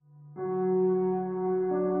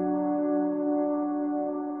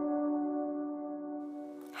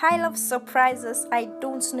I love surprises I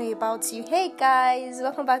don't know about you. Hey guys,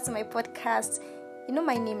 welcome back to my podcast. You know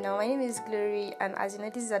my name now. My name is Glory, and as you know,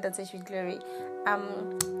 this is Advantage with Glory.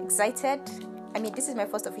 I'm excited. This is my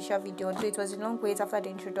first official video, although it was a long wait after the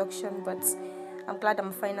introduction, but I'm glad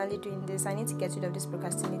I'm finally doing this. I need to get rid of this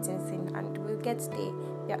procrastinating thing, and we'll get there.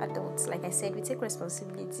 We are adults. Like I said, we take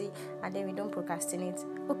responsibility, and then we don't procrastinate.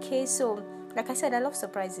 Okay, so like I said, I love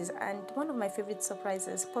surprises, and one of my favorite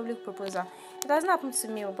surprises, public proposal. It doesn't happen to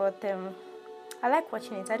me, but I like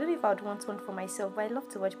watching it. I don't know if I would want one for myself, but I love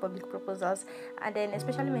to watch public proposals. And then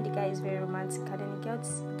especially when the guy is very romantic, and then he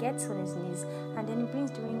gets on his knees, and then he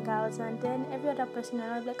brings the ring out, and then every other person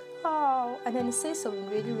around like, oh, and then he says some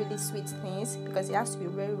really, really sweet things, because he has to be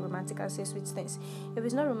very romantic and say sweet things. If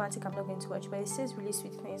it's not romantic, I'm not going to watch, but he says really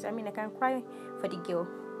sweet things. I can cry for the girl.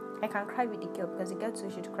 I can cry with the girl, because the girl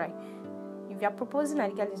too should cry. If you are proposing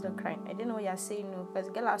and the girl is not crying, I don't know what you are saying no, because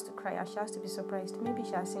the girl has to cry and she has to be surprised. Maybe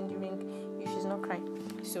she has seen the ring, she's not crying.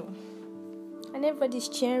 So, and everybody's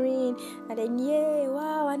cheering, and then yeah,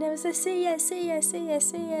 wow, and then say yes, say yes, say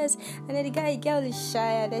yes, say yes. And then the girl is shy,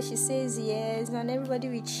 and then she says yes, and everybody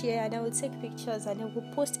will cheer, and then we'll take pictures, and then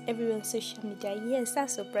we'll post everywhere on social media. Yes,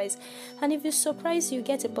 that's surprise. And if you surprise, you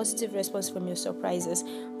get a positive response from your surprises.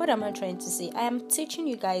 What am I trying to say? I am teaching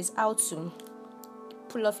you guys how to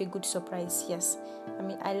pull off a good surprise. Yes,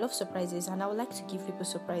 I love surprises, and I would like to give people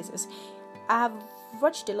surprises. I've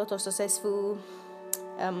watched a lot of successful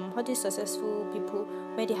people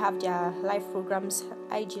where they have their live programs,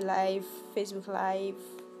 IG live, Facebook live,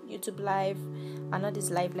 YouTube live, and all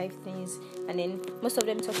these live things. And then most of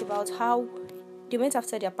them talk about how they went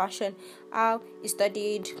after their passion, how he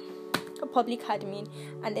studied public admin,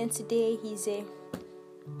 and then today he's a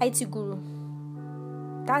IT guru.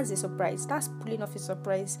 That's a surprise. That's pulling off a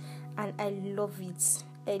surprise, and I love it.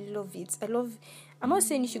 I'm not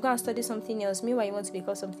saying you should go and study something else. Meanwhile, you want to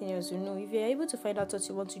become something else. If you're able to find out what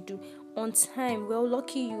you want to do on time, well,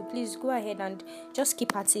 lucky you. Please go ahead and just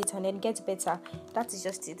keep at it, and then get better. That is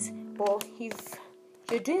just it. But if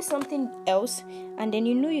you're doing something else, and then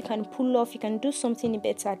you can pull off, you can do something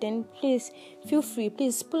better, then please feel free.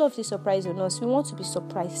 Please pull off the surprise on us. We want to be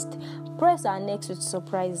surprised. Press our necks with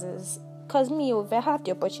surprises. Because if I have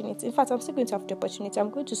the opportunity, in fact, I'm still going to have the opportunity,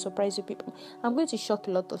 I'm going to surprise you people. I'm going to shock a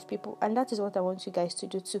lot of people, and that is what I want you guys to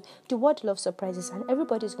do too. The world loves surprises, and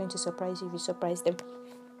everybody is going to surprise you if you surprise them.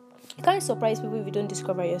 You can't surprise people if you don't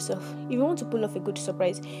discover yourself. If you want to pull off a good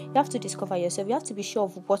surprise, you have to discover yourself. You have to be sure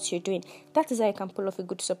of what you're doing. That is how you can pull off a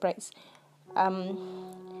good surprise.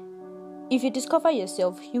 If you discover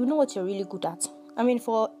yourself, you know what you're really good at.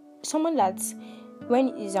 For someone that's,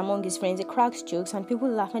 when he's among his friends, he cracks jokes and people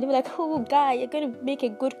laugh and they're like, oh guy, you're going to make a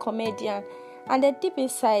good comedian. And then deep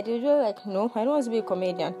inside, you're like, no, I don't want to be a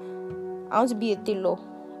comedian. I want to be a tailor.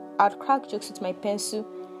 I'd crack jokes with my pencil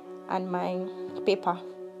and my paper.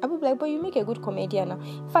 I would be like, but you make a good comedian now.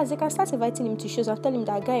 In fact, they can start inviting him to shows and tell him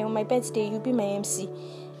that, guy, on my birthday, you'll be my MC.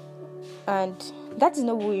 And that is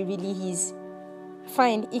not who he really is.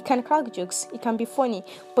 Fine, he can crack jokes, it can be funny,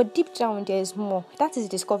 but deep down there is more. That is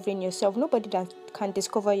discovering yourself. Nobody that can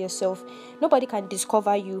discover yourself, nobody can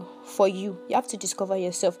discover you for you. You have to discover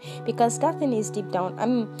yourself, because that thing is deep down.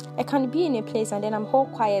 I can be in a place and then I'm all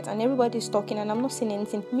quiet and everybody's talking and I'm not saying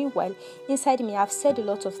anything. Meanwhile, inside me, I've said a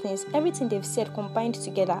lot of things. Everything they've said combined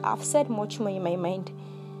together, I've said much more in my mind.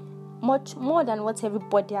 Much more than what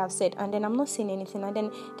everybody have said, and then I'm not saying anything, and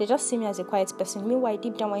then they just see me as a quiet person. Meanwhile,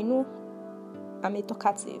 deep down, I know I'm a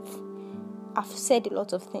talkative. I've said a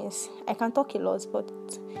lot of things. I can talk a lot, but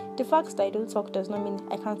the fact that I don't talk does not mean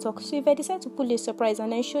I can talk. So if I decide to pull a surprise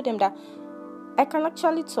and I show them that I can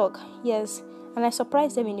actually talk, yes, and I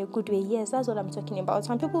surprise them in a good way, yes, that's what I'm talking about.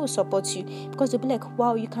 And people will support you because they'll be like,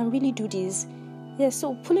 wow, you can really do this. Yes,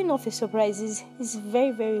 so pulling off a surprise is very,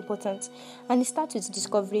 very important. And it starts with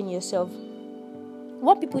discovering yourself.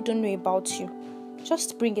 What people don't know about you,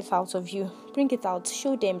 just bring it out of you. Bring it out.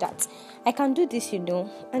 Show them that I can do this,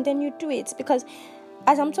 and then you do it. Because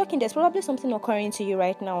as I'm talking, there's probably something occurring to you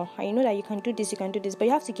right now. And you know that you can do this, but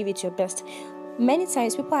you have to give it your best. Many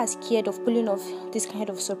times people are scared of pulling off this kind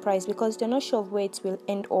of surprise because they're not sure of where it will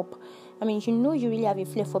end up. You really have a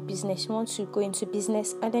flair for business. You want to go into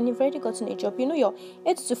business, and then you've already gotten a job. Your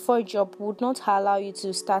 8 to 4 job would not allow you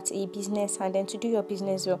to start a business and then to do your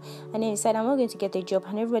business well. And then you decide, I'm not going to get a job,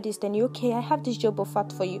 and everybody's telling you, okay, I have this job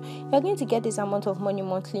offered for you. You're going to get this amount of money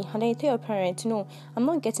monthly, and then you tell your parents, no, I'm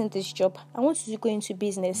not getting this job. I want you to go into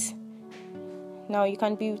business. Now you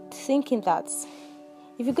can be thinking that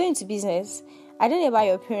if you go into business, I don't know about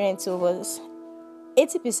your parents, but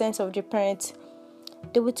 80% of the parents,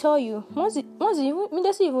 they will tell you once you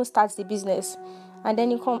even start the business, And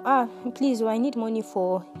then you come, please, I need money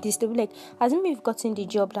for this. They'll be like, hasn't you've gotten the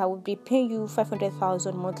job that would be paying you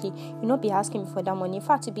 500,000 monthly, you'll not be asking me for that money. In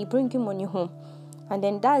fact, you'll be bringing money home. And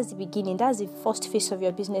then that's the beginning, that's the first phase of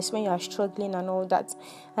your business when you are struggling and all that.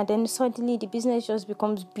 And then suddenly the business just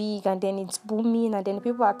becomes big, and then it's booming, and then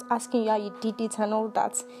people are asking you how you did it and all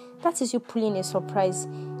that. That is you pulling a surprise.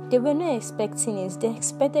 They were not expecting it. They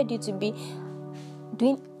expected you to be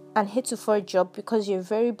doing an 8 to 4 job because you're a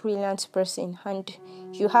very brilliant person and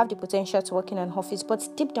you have the potential to work in an office. But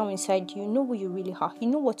deep down inside, you know who you really are. You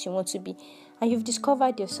know what you want to be. And you've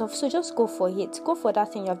discovered yourself. So just go for it. Go for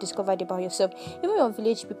that thing you have discovered about yourself. Even your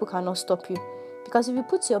village people cannot stop you. Because if you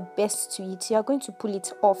put your best to it, you are going to pull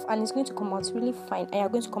it off, and it's going to come out really fine, and you're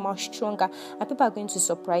going to come out stronger, and people are going to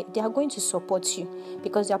surprise. They are going to support you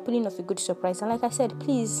because they are pulling off a good surprise. And like I said,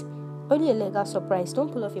 please, only a legal surprise.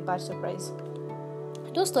 Don't pull off a bad surprise.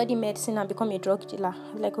 Don't study medicine and become a drug dealer.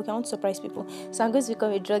 Like, okay, I want to surprise people, so I'm going to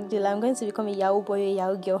become a drug dealer. I'm going to become a Yahoo boy or a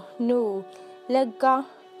Yahoo girl. No, legal,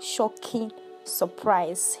 shocking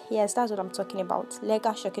surprise. Yes, that's what I'm talking about.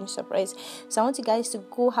 Legal, shocking surprise. So I want you guys to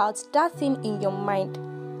go out, that thing in your mind,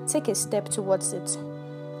 take a step towards it,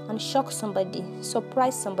 and shock somebody,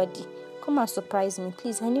 surprise somebody. Come and surprise me,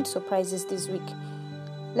 please. I need surprises this week.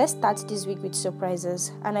 Let's start this week with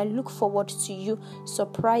surprises, and I look forward to you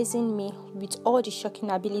surprising me with all the shocking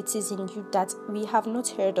abilities in you that we have not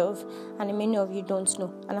heard of and many of you don't know.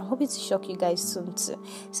 And I'm hoping to shock you guys soon too.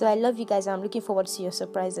 So I love you guys, and I'm looking forward to your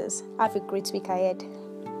surprises. Have a great week ahead.